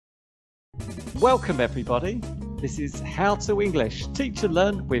Welcome everybody. This is How to English Teach and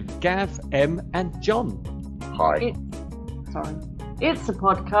Learn with Gav, Em and John. Hi. It's a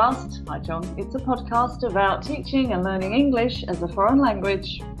podcast. Hi, John. It's a podcast about teaching and learning English as a foreign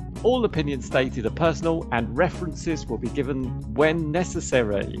language. All opinions stated are personal and references will be given when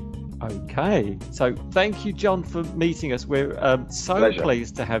necessary. Okay, so thank you, John, for meeting us. We're so Pleasure.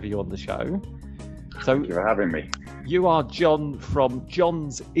 pleased to have you on the show. So Thank you for having me. you are John from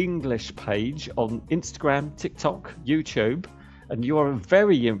John's English page on Instagram, TikTok, YouTube, and you are a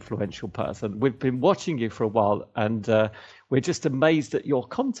very influential person. We've been watching you for a while, and we're just amazed at your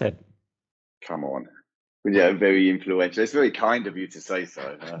content. Come on. Yeah, very influential. It's very kind of you to say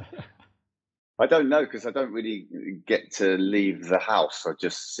so. I don't know, because I don't really get to leave the house. I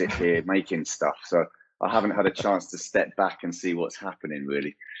just sit here making stuff. So I haven't had a chance to step back and see what's happening,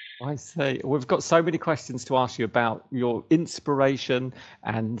 really. I see. We've got so many questions to ask you about your inspiration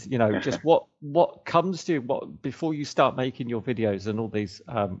and, you know, just what comes to you before you start making your videos and all these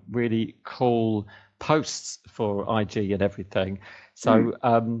really cool posts for IG and everything. So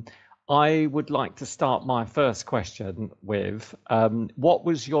I would like to start my first question with what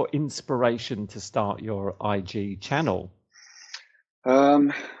was your inspiration to start your IG channel?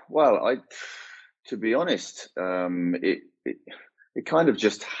 Well, to be honest, it kind of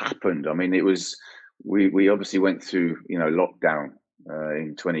just happened. I mean, it was we obviously went through lockdown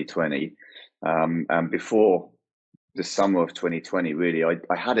in 2020, and before the summer of 2020, really,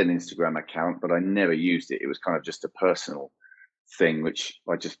 I had an Instagram account, but I never used it. It was kind of just a personal thing, which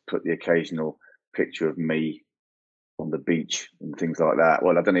I just put the occasional picture of me on the beach and things like that.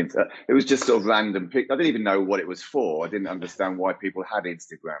 Well, I don't even. It was just sort of random. I didn't even know what it was for. I didn't understand why people had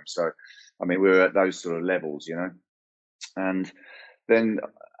Instagram. So, I mean, we were at those sort of levels, And then,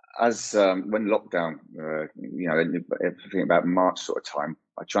 as when lockdown, everything about March sort of time,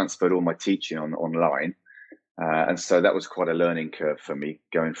 I transferred all my teaching online, and so that was quite a learning curve for me,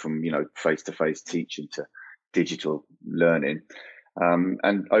 going from face-to-face teaching to digital learning.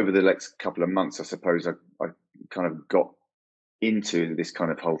 And over the next couple of months, I suppose I kind of got into this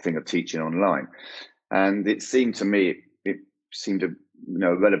kind of whole thing of teaching online, and it seemed to me it seemed a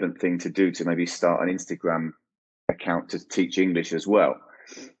relevant thing to do to maybe start an Instagram account to teach English as well.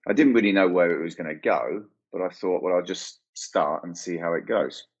 I didn't really know where it was going to go, but I thought, well, I'll just start and see how it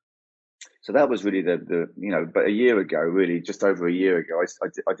goes. So that was really but a year ago, really just over a year ago,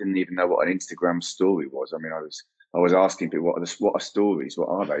 I didn't even know what an Instagram story was. I mean, I was asking people, what are stories? What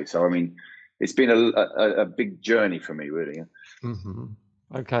are they? So, I mean, it's been a big journey for me, really. Mm-hmm.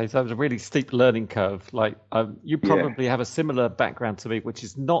 Okay, so it was a really steep learning curve. Like you probably have a similar background to me, which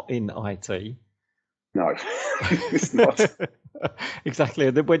is not in IT. No, it's not. Exactly.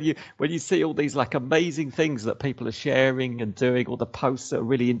 And then when you see all these like amazing things that people are sharing and doing, all the posts that are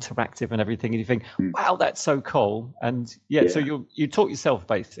really interactive and everything, and you think, wow, that's so cool. And so you taught yourself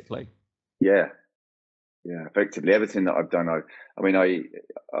basically. Yeah, effectively everything that I've done.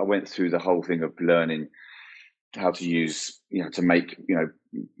 I went through the whole thing of learning how to use, to make,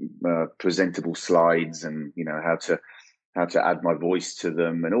 presentable slides, and how to add my voice to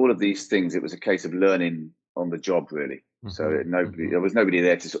them, and all of these things. It was a case of learning on the job, really. So there was nobody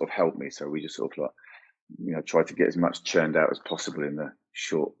there to sort of help me. So we just sort of tried to get as much churned out as possible in the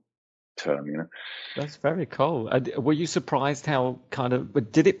short term. That's very cool. And were you surprised how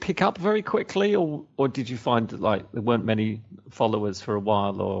did it pick up very quickly, or did you find that like there weren't many followers for a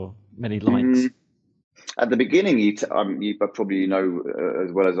while or many likes? At the beginning, you probably know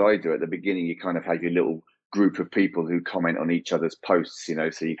as well as I do. At the beginning, you kind of have your little group of people who comment on each other's posts,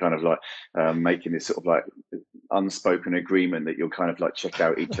 so you kind of like making this sort of like unspoken agreement that you'll kind of like check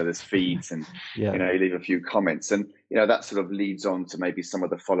out each other's feeds and you leave a few comments, and that sort of leads on to maybe some of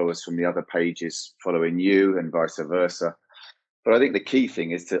the followers from the other pages following you and vice versa. But I think the key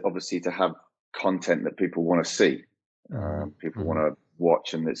thing is to obviously to have content that people want to see, people want to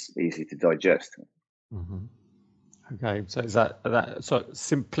watch, and that's easy to digest. Okay, so is that sort of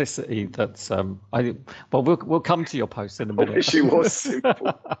simplicity that's we'll come to your post in a minute. I wish it was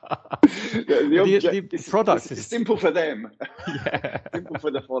simple. the product is simple for them. Simple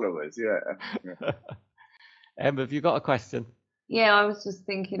for the followers. Emma, have you got a question? Yeah, I was just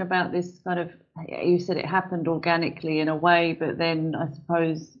thinking about this kind of, you said it happened organically in a way, but then I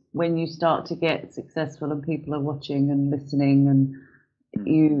suppose when you start to get successful and people are watching and listening, and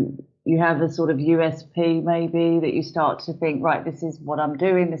you have a sort of USP maybe that you start to think, right, this is what I'm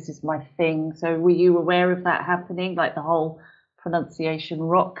doing, this is my thing. So were you aware of that happening, like the whole pronunciation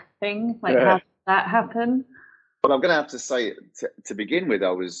rock thing? Like how did that happen? Well, I'm going to have to say, to begin with,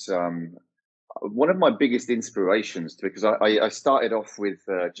 I was one of my biggest inspirations, because I started off with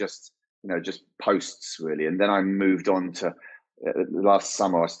just just posts really. And then I moved on to last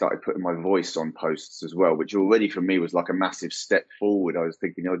summer, I started putting my voice on posts as well, which already for me was like a massive step forward. I was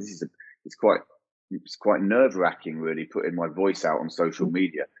thinking, it's quite nerve-wracking really, putting my voice out on social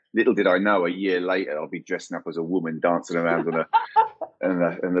media. Little did I know, a year later I'll be dressing up as a woman dancing around on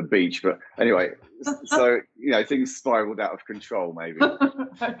the beach. But anyway, so things spiraled out of control maybe.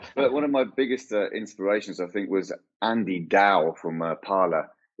 But one of my biggest inspirations, I think, was Andy Dow from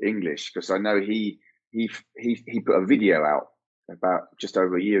Parlour English, because I know he put a video out about just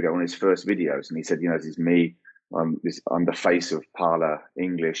over a year ago, one of his first videos, and he said, this is me, I'm the face of Parlour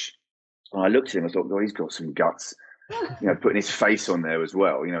English. And I looked at him, I thought, God, he's got some guts, putting his face on there as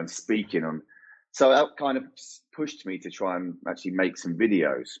well, and speaking on. So that kind of pushed me to try and actually make some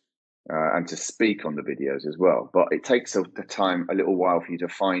videos and to speak on the videos as well. But it takes a little while for you to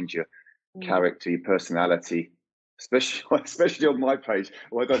find your character, your personality, especially on my page.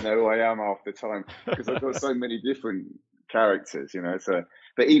 Well, I don't know who I am half the time because I've got so many different characters, So,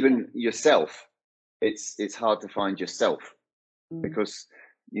 but even yourself, it's hard to find yourself because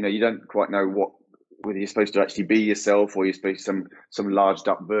you don't quite know whether you're supposed to actually be yourself or you're supposed to some larged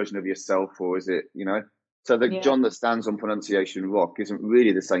up version of yourself, or is it so the John that stands on Pronunciation Rock isn't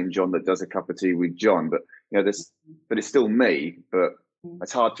really the same John that does a cup of tea with John, but but it's still me, but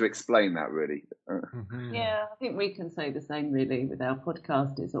it's hard to explain that really. Yeah, I think we can say the same really with our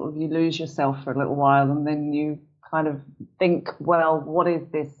podcast. It's sort of you lose yourself for a little while and then you kind of think, well, what is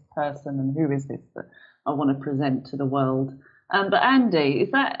this person and who is this that I want to present to the world? But Andy,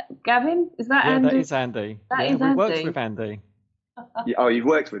 is that Gavin? Is that Andy? That is Andy. We worked with Andy. Oh, you've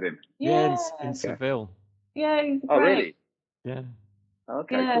worked with him? Yeah, in Seville. Yeah, he's great. Oh, really? Yeah.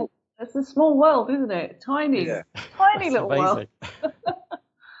 Okay, cool. It's a small world, isn't it? Tiny little world.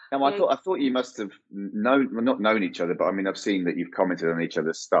 I thought you must have not known each other, but I mean, I've seen that you've commented on each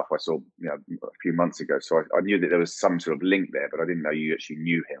other's stuff. I saw, a few months ago, so I knew that there was some sort of link there, but I didn't know you actually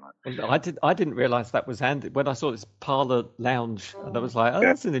knew him. Well, I didn't realise that was Andy when I saw this Parlour Lounge, and I was like,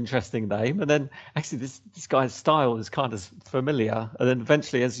 that's an interesting name. And then actually, this guy's style is kind of familiar. And then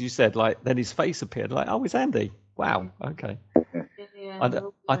eventually, as you said, then his face appeared. Like, oh, it's Andy. Wow. Okay. And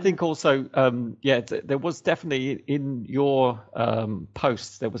I think also, there was definitely in your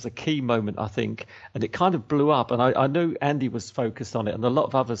posts, there was a key moment, I think, and it kind of blew up. And I knew Andy was focused on it and a lot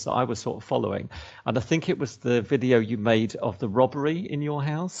of others that I was sort of following. And I think it was the video you made of the robbery in your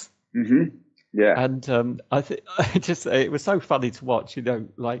house. Mm-hmm. Yeah. And I think it was so funny to watch, and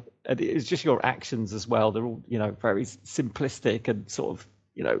it was just your actions as well. They're all, very simplistic and sort of,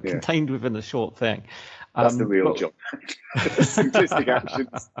 contained within a short thing. That's the real job. Simplistic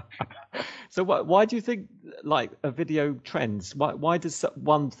actions. So why do you think a video trends? Why does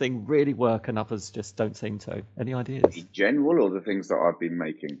one thing really work and others just don't seem to? Any ideas? In general, or the things that I've been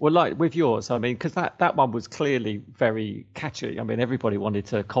making? Well, like with yours, I mean, because that one was clearly very catchy. I mean, everybody wanted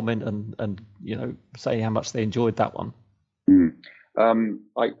to comment and say how much they enjoyed that one.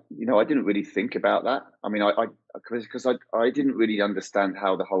 I didn't really think about that. I mean, because I didn't really understand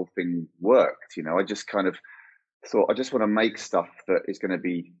how the whole thing worked. I just kind of thought I just want to make stuff that is going to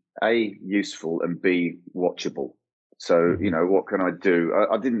be A, useful, and B, watchable. So, what can I do?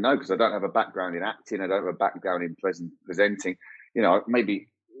 I didn't know because I don't have a background in acting. I don't have a background in presenting. Maybe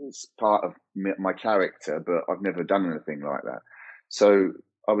it's part of my character, but I've never done anything like that. So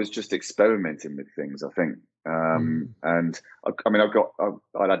I was just experimenting with things, I think. And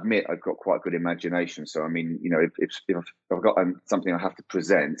I'll admit I've got quite a good imagination. So, I mean, if I've got something I have to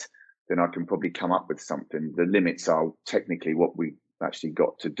present, then I can probably come up with something. The limits are technically what we actually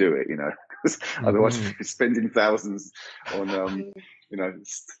got to do it, because otherwise we're spending thousands on,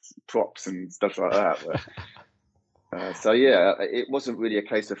 props and stuff like that. But, it wasn't really a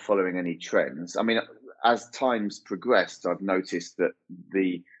case of following any trends. I mean, as time's progressed, I've noticed that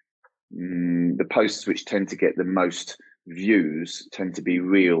the posts which tend to get the most views tend to be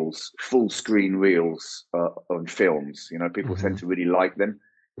reels, full screen reels on films. People tend to really like them,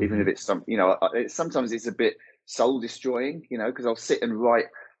 even if it's sometimes it's a bit soul destroying, because I'll sit and write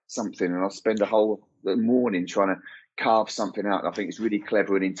something and I'll spend a whole morning trying to carve something out. And I think it's really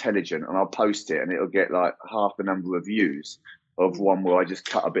clever and intelligent, and I'll post it and it'll get like half the number of views of one where I just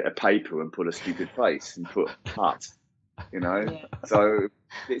cut a bit of paper and put a stupid face and put cut. So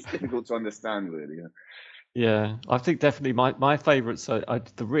it's difficult to understand really. Yeah, I think definitely my favorites are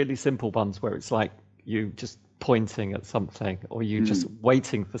the really simple ones where it's like you just pointing at something or you just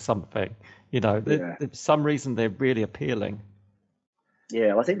waiting for something. For some reason they're really appealing.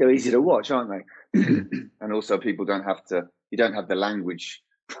 Yeah, I think they're easy to watch, aren't they? And also you don't have the language.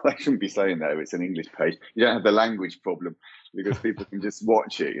 I shouldn't be saying that if it's an English page. You don't have the language problem because people can just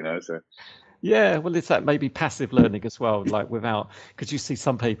watch it, so. Yeah, well, it's that maybe passive learning as well, like because you see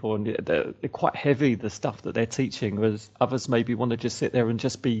some people and they're quite heavy, the stuff that they're teaching, whereas others maybe want to just sit there and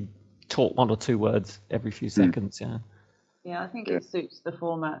just be taught 1 or 2 words every few seconds. Yeah, I think it suits the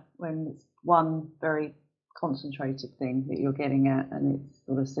format when it's one very concentrated thing that you're getting at, and it's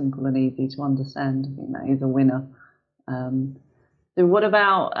sort of simple and easy to understand. I think that is a winner. So what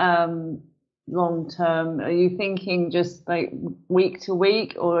about long term? Are you thinking just like week to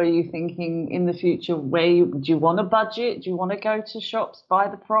week, or are you thinking in the future do you want a budget? Do you want to go to shops, buy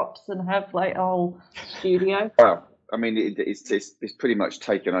the props, and have like a whole studio? Well, I mean, it's pretty much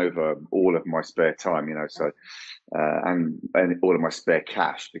taken over all of my spare time, so and all of my spare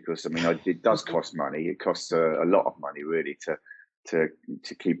cash, because I mean, it does cost money. It costs a lot of money really to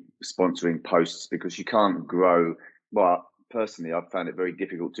keep sponsoring posts, because you can't grow. Well, personally, I've found it very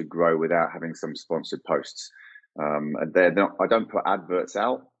difficult to grow without having some sponsored posts. And I don't put adverts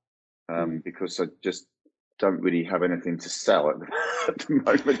out because I just don't really have anything to sell at the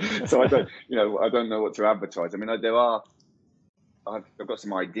moment. So I don't know what to advertise. I mean, I've got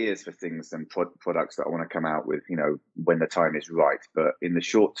some ideas for things and products that I want to come out with, when the time is right. But in the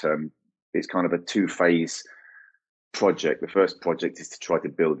short term, it's kind of a 2-phase project. The first project is to try to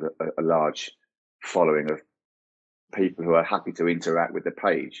build a large following of people who are happy to interact with the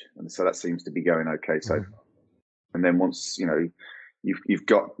page, and so that seems to be going okay so far. And then once you've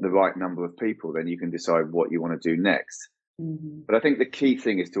got the right number of people, then you can decide what you want to do next. But I think the key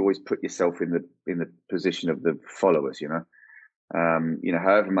thing is to always put yourself in the position of the followers.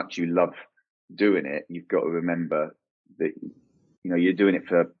 However much you love doing it, you've got to remember that you're doing it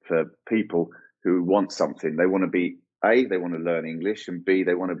for people who want something. They want to be they want to learn English, and B,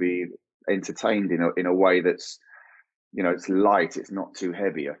 they want to be entertained in a way that's it's light, it's not too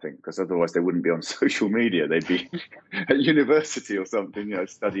heavy, I think, because otherwise they wouldn't be on social media. They'd be at university or something,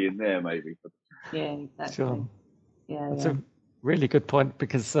 studying there maybe. Yeah, exactly. Sure. Yeah, that's a really good point,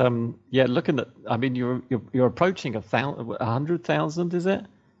 because looking at, I mean, you're approaching 100,000, is it?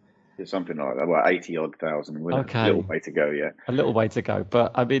 Something like that. Well, 80,000. Okay. A little way to go, yeah. A little way to go,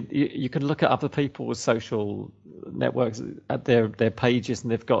 but I mean, you can look at other people's social networks at their pages,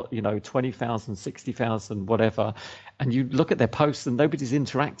 and they've got 20,000, 60,000, whatever, and you look at their posts and nobody's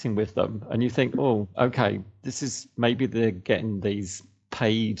interacting with them, and you think, oh, okay, this is maybe they're getting these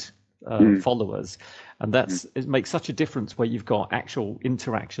paid followers, and it makes such a difference where you've got actual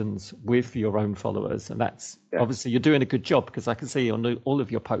interactions with your own followers, and that's obviously you're doing a good job, because I can see on all of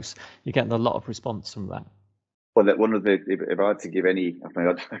your posts you're getting a lot of response from that. Well, if I had to give any, I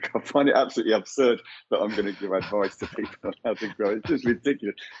find it absolutely absurd that I'm going to give advice to people on how to grow. It's just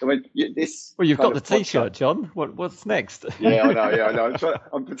ridiculous. I mean, Well, you've got the T-shirt, John. What's next? Yeah, I know.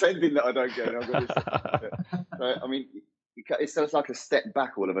 I'm pretending that I don't get it. I've got this, I mean, it's like a step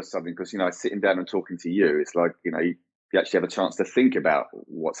back all of a sudden, because sitting down and talking to you, it's like you actually have a chance to think about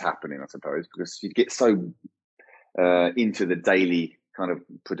what's happening, I suppose, because you get so into the daily kind of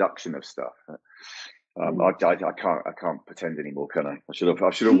production of stuff. I can't pretend anymore, can I? I should have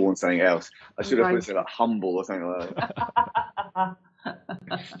worn something else. I should have put something like humble or something like that.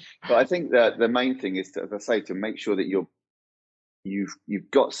 But I think that the main thing is to, as I say, to make sure that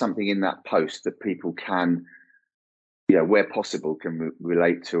you've got something in that post that people can, where possible, can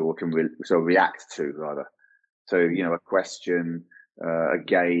relate to, or can react to rather. So a question, a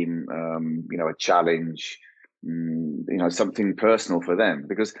game, a challenge, something personal for them,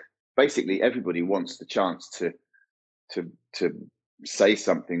 because basically everybody wants the chance to say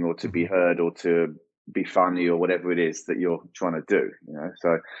something, or to be heard, or to be funny, or whatever it is that you're trying to do.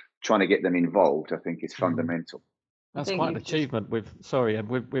 So trying to get them involved, I think, is fundamental. That's quite an achievement with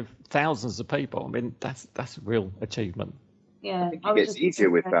thousands of people. I mean, that's a real achievement. Yeah, I think it gets easier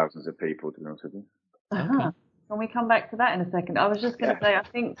with thousands of people, to be honest with you. Okay. Can we come back to that in a second? I was just going to say, I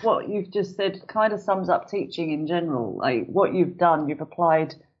think what you've just said kind of sums up teaching in general. Like what you've done, you've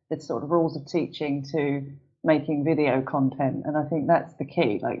applied the sort of rules of teaching to making video content, and I think that's the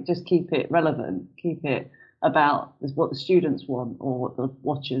key. Like, just keep it relevant, keep it about what the students want, or what the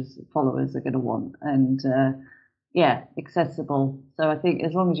watchers, followers are going to want, and accessible. So I think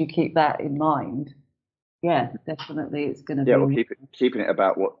as long as you keep that in mind, definitely it's going to be. Well, keeping it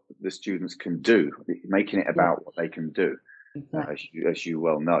about what the students can do, making it about what they can do. Exactly. As you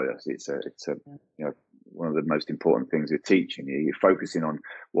well know, it's one of the most important things with teaching. You're focusing on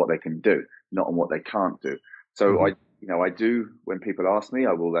what they can do, not on what they can't do. So I do, when people ask me,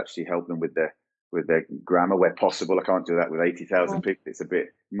 I will actually help them with their grammar where possible. I can't do that with 80,000 people; it's a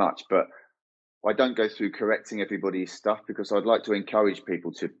bit much. But I don't go through correcting everybody's stuff, because I'd like to encourage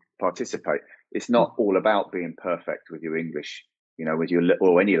people to participate. it's not all about being perfect with your English, with your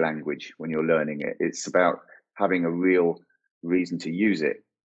or any language when you're learning it. It's about having a real reason to use it.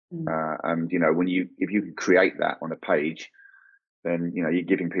 And if you can create that on a page, then you're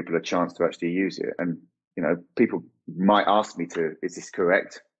giving people a chance to actually use it. And people might ask me is this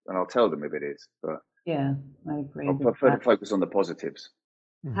correct? And I'll tell them if it is. But yeah, I agree. I prefer to focus on the positives.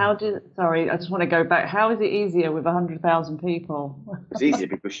 Sorry, I just want to go back. How is it easier with 100,000 people? It's easier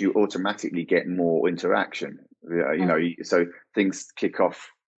because you automatically get more interaction. So things kick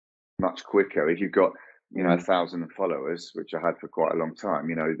off much quicker. If you've got 1,000 followers, which I had for quite a long time,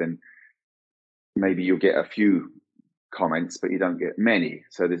 then maybe you'll get a few comments, but you don't get many.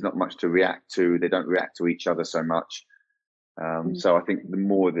 So there's not much to react to. They don't react to each other so much. So I think the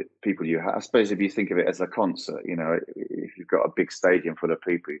more that people you have, I suppose if you think of it as a concert, if you've got a big stadium full of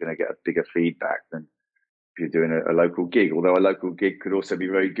people, you're going to get a bigger feedback than if you're doing a local gig. Although a local gig could also be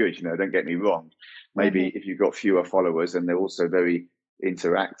very good, don't get me wrong. Maybe if you've got fewer followers and they're also very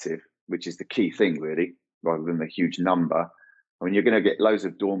interactive, which is the key thing really, rather than the huge number. I mean, you're going to get loads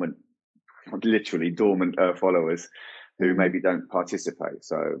of literally dormant followers who maybe don't participate.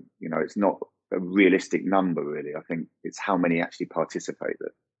 So, it's not a realistic number really. I think it's how many actually participate.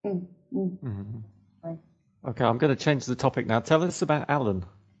 Okay, I'm going to change the topic now. Tell us about Alan.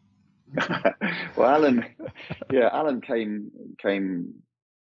 Well, Alan came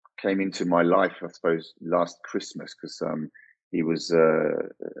into my life, I suppose, last Christmas because he was. I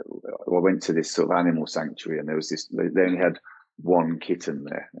went to this sort of animal sanctuary, and there was this. They only had one kitten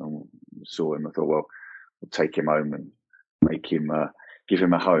there, and I saw him. I thought, well, we'll take him home and give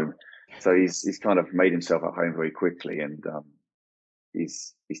him a home. So he's kind of made himself at home very quickly, and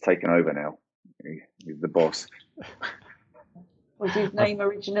he's taken over now. He's the boss. Was his name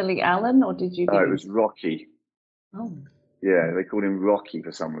originally Alan, or did you? It was Rocky. Oh. Yeah, they called him Rocky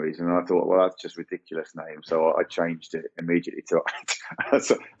for some reason, and I thought, well, that's just a ridiculous name, so I changed it immediately to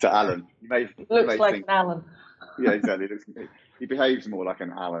Alan. Looks like an Alan. Yeah, exactly. He behaves more like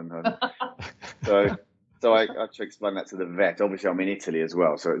an Alan. So I had to explain that to the vet. Obviously, I'm in Italy as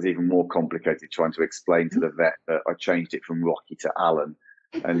well, so it's even more complicated trying to explain to the vet that I changed it from Rocky to Alan.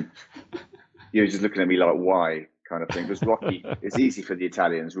 And he was just looking at me like, why, kind of thing. Because Rocky, it's easy for the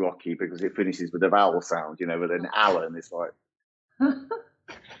Italians, Rocky, because it finishes with a vowel sound, but then Alan is like...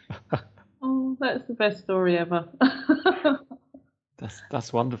 Oh, that's the best story ever.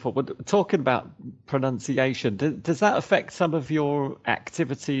 That's wonderful. But talking about pronunciation, does that affect some of your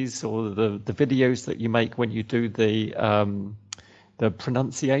activities or the videos that you make when you do the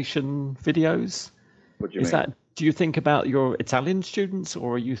pronunciation videos? What do you mean? Do you think about your Italian students,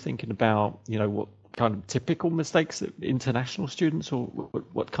 or are you thinking about what kind of typical mistakes that international students, or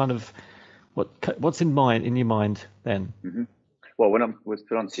what's in your mind then? Mm-hmm. Well, when I'm with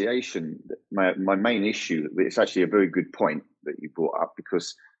pronunciation, my main issue, it's actually a very good point that you brought up,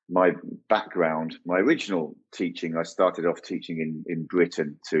 because my background, my original teaching, I started off teaching in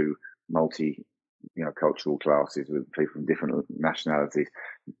Britain to cultural classes with people from different nationalities,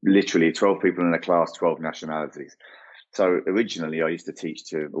 literally 12 people in a class, 12 nationalities. So originally I used to teach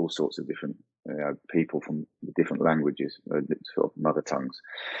to all sorts of different people from different languages, sort of mother tongues.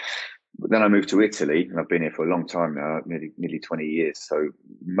 But then I moved to Italy, and I've been here for a long time now, nearly 20 years. So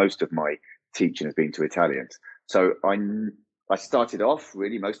most of my teaching has been to Italians. So I started off,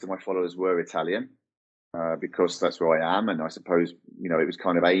 really, most of my followers were Italian, because that's where I am. And I suppose, it was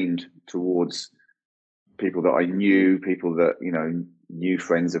kind of aimed towards people that I knew, people that, knew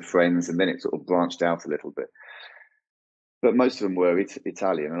friends of friends. And then it sort of branched out a little bit. But most of them were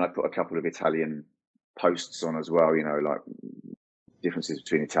Italian. And I put a couple of Italian posts on as well, like differences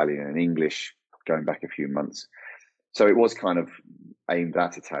between Italian and English going back a few months. So it was kind of aimed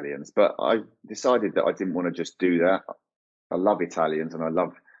at Italians, but I decided that I didn't want to just do that. I love Italians and I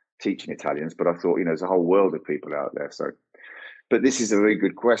love teaching Italians, but I thought, there's a whole world of people out there. So, but this is a very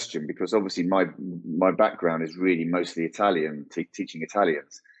good question, because obviously my background is really mostly Italian, teaching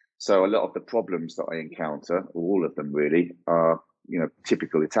Italians. So a lot of the problems that I encounter, all of them really, are,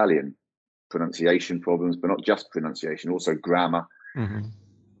 typical Italian pronunciation problems, but not just pronunciation, also grammar. Mm-hmm.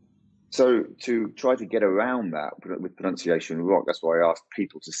 So to try to get around that with Pronunciation Rock, that's why I asked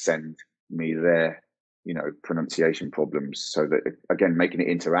people to send me their, pronunciation problems, so that, again, making it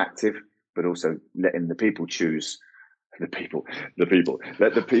interactive, but also letting the people choose. Let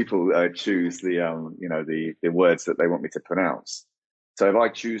the people choose the words that they want me to pronounce. So if I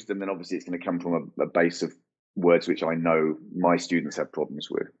choose them, then obviously it's going to come from a base of words which I know my students have problems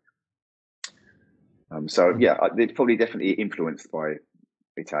with. So yeah, it's probably definitely influenced by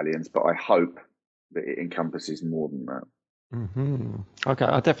Italians, but I hope that it encompasses more than that. Okay,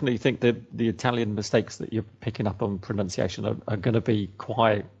 I definitely think that the Italian mistakes that you're picking up on pronunciation are going to be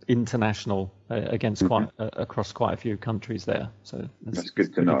quite international against Hmm. across quite a few countries there. So That's it's good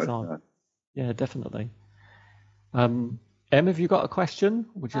to pretty know. exciting. Yeah, definitely. Em, have you got a question?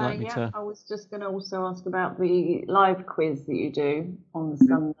 Would you like me Yeah, to? I was just going to also ask about the live quiz that you do on the Mhm.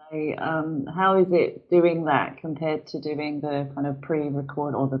 Sunday. How is it doing that compared to doing the kind of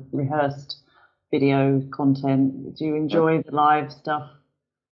pre-record or the rehearsed video content? Do you enjoy the live stuff?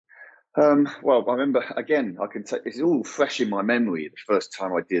 Well, I remember again. I can say it's all fresh in my memory. The first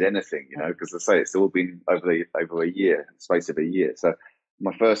time I did anything, because I say it's all been over a year, space of a year. So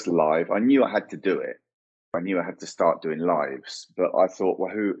my first live, I knew I had to do it. I knew I had to start doing lives, but I thought, well,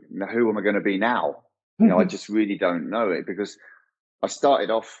 who am I going to be now? I just really don't know it, because I started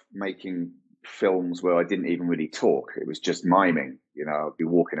off making films where I didn't even really talk. It was just miming. I'd be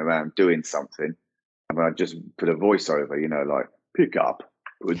walking around doing something, and I'd just put a voiceover, like pick up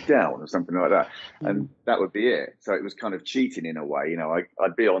or down or something like that, and that would be it. So it was kind of cheating in a way.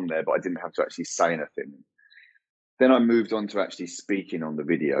 I'd be on there, but I didn't have to actually say anything. Then I moved on to actually speaking on the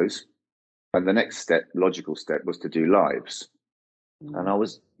videos, and the next step, logical step, was to do lives. And I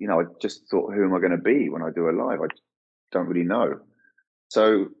just thought, who am I going to be when I do a live? I don't really know.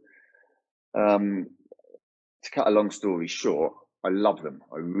 So, to cut a long story short, I love them.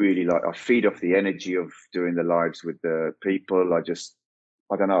 I feed off the energy of doing the lives with the people. I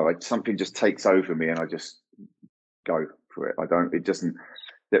don't know, something just takes over me and I just go for it. At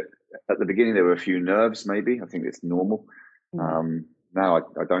the beginning, there were a few nerves, maybe. I think it's normal. Now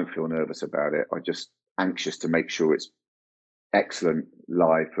I don't feel nervous about it. I'm just anxious to make sure it's excellent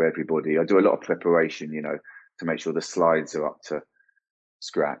live for everybody. I do a lot of preparation, to make sure the slides are up to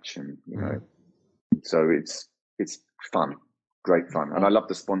scratch, and so it's fun, great fun, and I love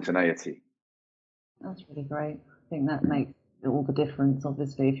the spontaneity. That's really great. I think that makes all the difference.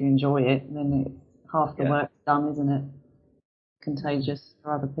 Obviously, if you enjoy it, then it's half the work's done, isn't it? Contagious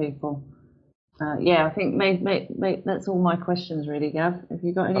for other people. I think that's all my questions really, Gav. Have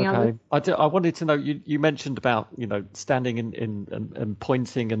you got any others? I wanted to know, you mentioned about, standing and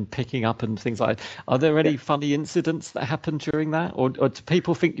pointing and picking up and things like that. Are there any funny incidents that happen during that? Or do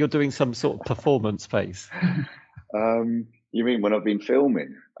people think you're doing some sort of performance piece? You mean when I've been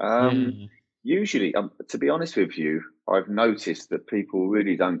filming? Yeah. Usually, to be honest with you, I've noticed that people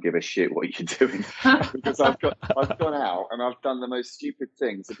really don't give a shit what you're doing, because I've gone out and I've done the most stupid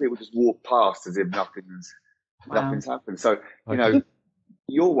things, and people just walk past as if nothing's happened. So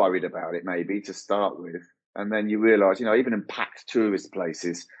you're worried about it maybe to start with, and then you realise, even in packed tourist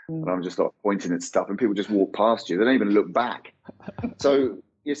places, and I'm just like pointing at stuff, and people just walk past you. They don't even look back. So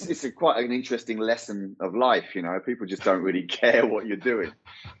it's quite an interesting lesson of life. People just don't really care what you're doing.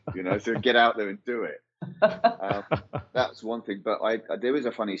 So get out there and do it. That's one thing. But there is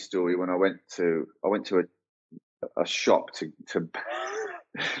a funny story when I went to a shop to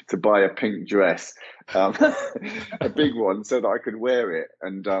buy a pink dress, a big one, so that I could wear it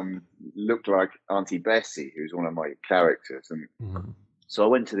and look like Auntie Bessie, who's one of my characters. And so I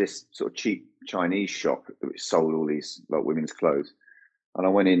went to this sort of cheap Chinese shop which sold all these like women's clothes, and I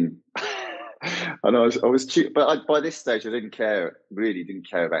went in. And I was cheap, but by this stage, I really didn't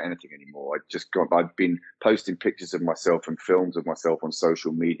care about anything anymore. I'd been posting pictures of myself and films of myself on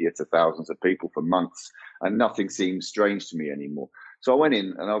social media to thousands of people for months, and nothing seemed strange to me anymore. So I went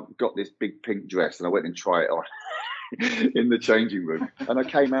in and I got this big pink dress, and I went and tried it on in the changing room. And I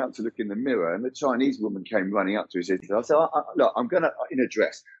came out to look in the mirror, and the Chinese woman came running up to me and said, I said, look, in a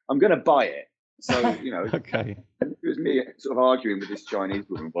dress, I'm going to buy it. So, Okay. It was me sort of arguing with this Chinese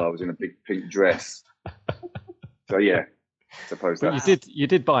woman while I was in a big pink dress. So I suppose but you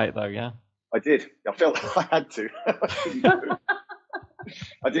did buy it though, yeah? I did. I felt I had to.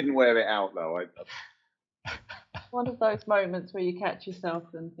 I didn't wear it out though. One of those moments where you catch yourself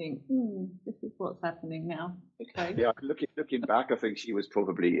and think, this is what's happening now. Okay. Yeah, looking back, I think she was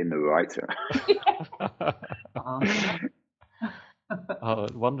probably in the right. Oh,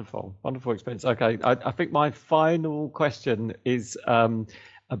 wonderful experience. Okay, I think my final question is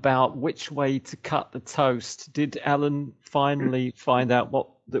about which way to cut the toast. Did Alan finally find out what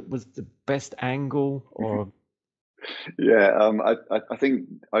that was the best angle, or? Yeah, I think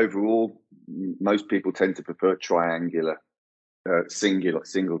overall most people tend to prefer triangular,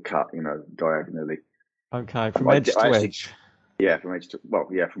 single cut, diagonally. Okay, from edge to edge. Yeah, from edge to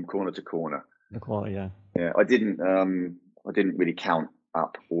from corner to corner. The corner, yeah. Yeah, I didn't really count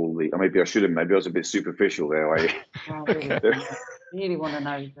up all the. Or maybe I should have. Maybe I was a bit superficial there. Okay. Really want to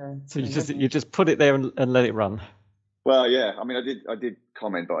know. So you just put it there and let it run. Well, yeah. I mean, I did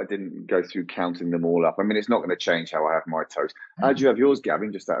comment, but I didn't go through counting them all up. I mean, it's not going to change how I have my toast. How do you have yours,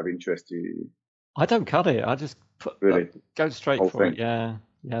 Gavin? Just out of interest, do you I don't cut it. I just really go straight whole for thing? it. Yeah,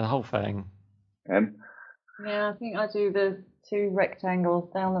 the whole thing. Yeah, I think I do the 2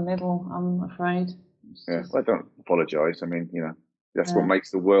 rectangles down the middle, I'm afraid. Yeah. Well, I don't apologise. I mean, that's what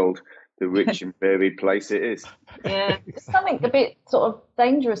makes the world the rich and varied place it is. Yeah, there's something a bit sort of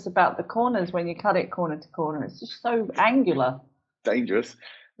dangerous about the corners when you cut it corner to corner. It's just so angular. Dangerous.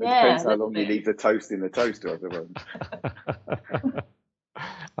 It Yeah, depends how long you leave the toast in the toaster, I suppose.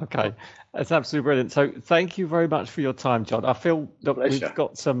 Okay, that's absolutely brilliant. So thank you very much for your time, John. I feel that Pleasure. we've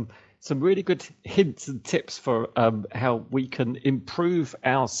got some really good hints and tips for how we can improve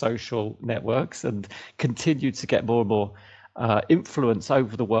our social networks and continue to get more and more influence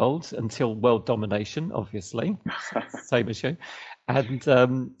over the world until world domination, obviously, same as you. And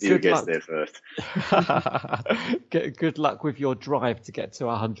you guessed there first. Good luck with your drive to get to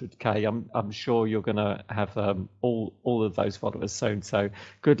 100K. I'm sure you're going to have all of those followers soon. So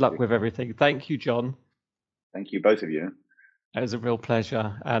good luck with everything. Thank you, John. Thank you, both of you. It was a real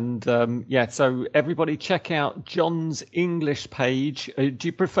pleasure. And so everybody check out John's English page. Do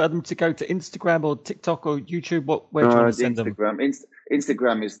you prefer them to go to Instagram or TikTok or YouTube? Where do you want to send them?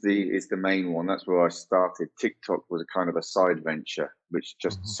 Instagram is the main one. That's where I started. TikTok was a kind of a side venture, which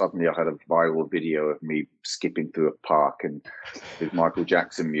just suddenly I had a viral video of me skipping through a park and with Michael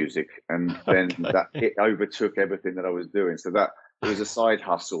Jackson music, and then it overtook everything that I was doing. So that it was a side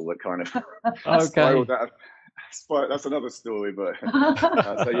hustle that kind of spiraled out. That's another story, but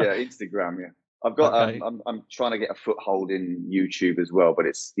so yeah, Instagram. Yeah, I've got. I'm trying to get a foothold in YouTube as well, but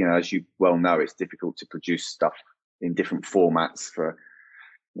it's as you well know, it's difficult to produce stuff in different formats for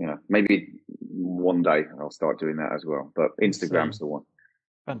maybe one day I'll start doing that as well. But Instagram's the one.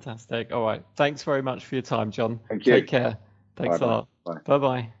 Fantastic. All right. Thanks very much for your time, John. Thank you. Take care. Thanks a lot.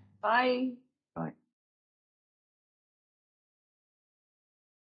 Bye-bye. Bye. Bye.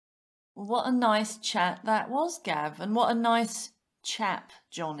 What a nice chat that was, Gav, and what a nice chap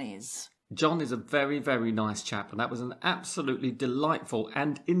John is. John is a very, very nice chap, and that was an absolutely delightful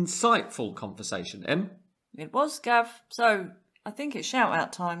and insightful conversation, Em. It was, Gav. So, I think it's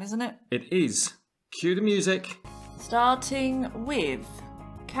shout-out time, isn't it? It is. Cue the music. Starting with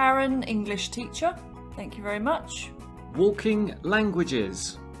Karen, English teacher. Thank you very much. Walking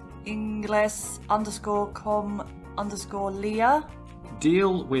languages. Ingles_com_Leah.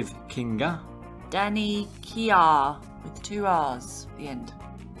 Deal with Kinga. Danny Kiar with 2 R's at the end.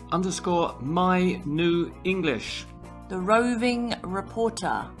 _my new English. The roving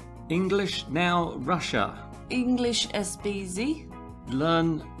reporter. English Now Russia. English SBZ.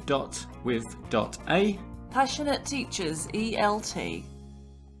 Learn.with.a. Passionate Teachers ELT.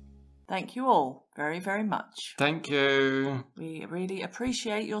 Thank you all very, very much. Thank you. We really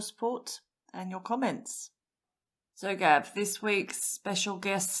appreciate your support and your comments. So Gav, this week's special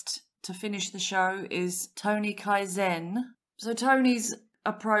guest to finish the show is Tony Kaizen. So Tony's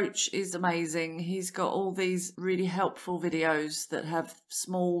approach is amazing. He's got all these really helpful videos that have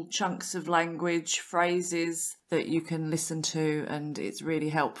small chunks of language, phrases that you can listen to, and it's really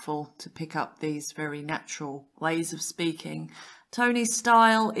helpful to pick up these very natural ways of speaking. Tony's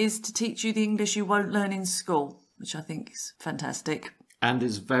style is to teach you the English you won't learn in school, which I think is fantastic. And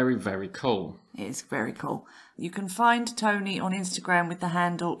is very, very cool. It is very cool. You can find Tony on Instagram with the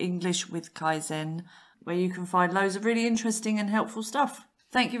handle English with Kaizen, where you can find loads of really interesting and helpful stuff.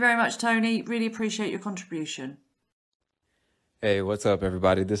 Thank you very much, Tony. Really appreciate your contribution. Hey, what's up,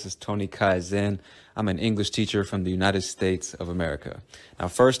 everybody? This is Tony Kaizen. I'm an English teacher from the United States of America. Now,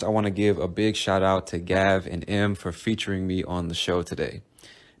 first, I want to give a big shout out to Gav and Em for featuring me on the show today.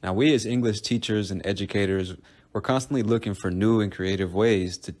 Now, we as English teachers and educators, we're constantly looking for new and creative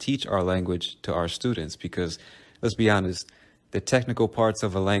ways to teach our language to our students because, let's be honest, the technical parts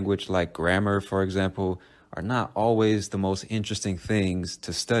of a language like grammar, for example, are not always the most interesting things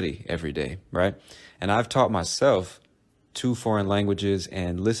to study every day, right? And I've taught myself 2 foreign languages,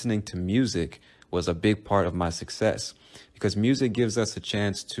 and listening to music was a big part of my success because music gives us a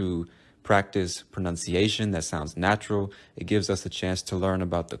chance to practice pronunciation that sounds natural. It gives us a chance to learn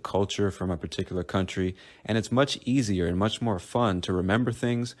about the culture from a particular country, and it's much easier and much more fun to remember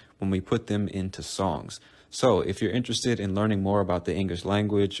things when we put them into songs. So if you're interested in learning more about the English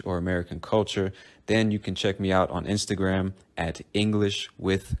language or American culture, then you can check me out on Instagram at English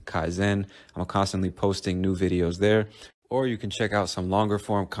with Kaizen. I'm constantly posting new videos there. Or you can check out some longer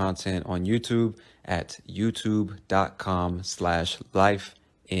form content on YouTube at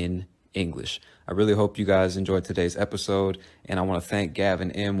youtube.com/lifein English. I really hope you guys enjoyed today's episode, and I want to thank Gav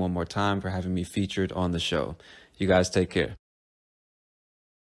and M one more time for having me featured on the show. You guys take care.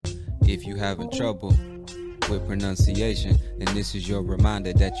 If you having trouble with pronunciation, then this is your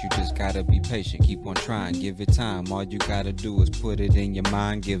reminder that you just gotta be patient. Keep on trying, give it time. All you gotta do is put it in your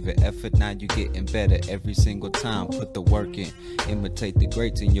mind, give it effort. Now you're getting better every single time. Put the work in, imitate the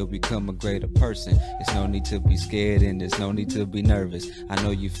greats, and you'll become a greater person. There's no need to be scared and there's no need to be nervous. I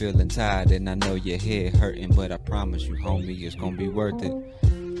know you feeling tired and I know your head hurting, but I promise you, homie, it's gonna be worth it.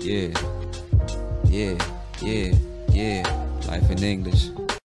 Yeah. Life in English.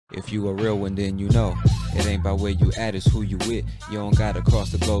 If you a real one, then you know it ain't by where you at, it's who you with. You don't gotta cross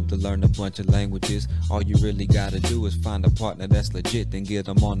the globe to learn a bunch of languages. All you really gotta do is find a partner that's legit, then get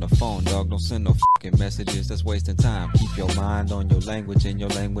them on the phone, dog. Don't send no fucking messages, that's wasting time. Keep your mind on your language and your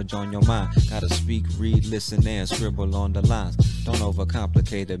language on your mind. Gotta speak, read, listen, and scribble on the lines. Don't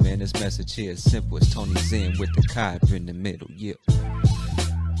overcomplicate it, man. This message here is simple. It's Tony Zen with the Kai in the middle. Yeah.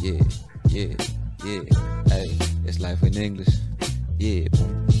 Hey, it's life in English. Yeah.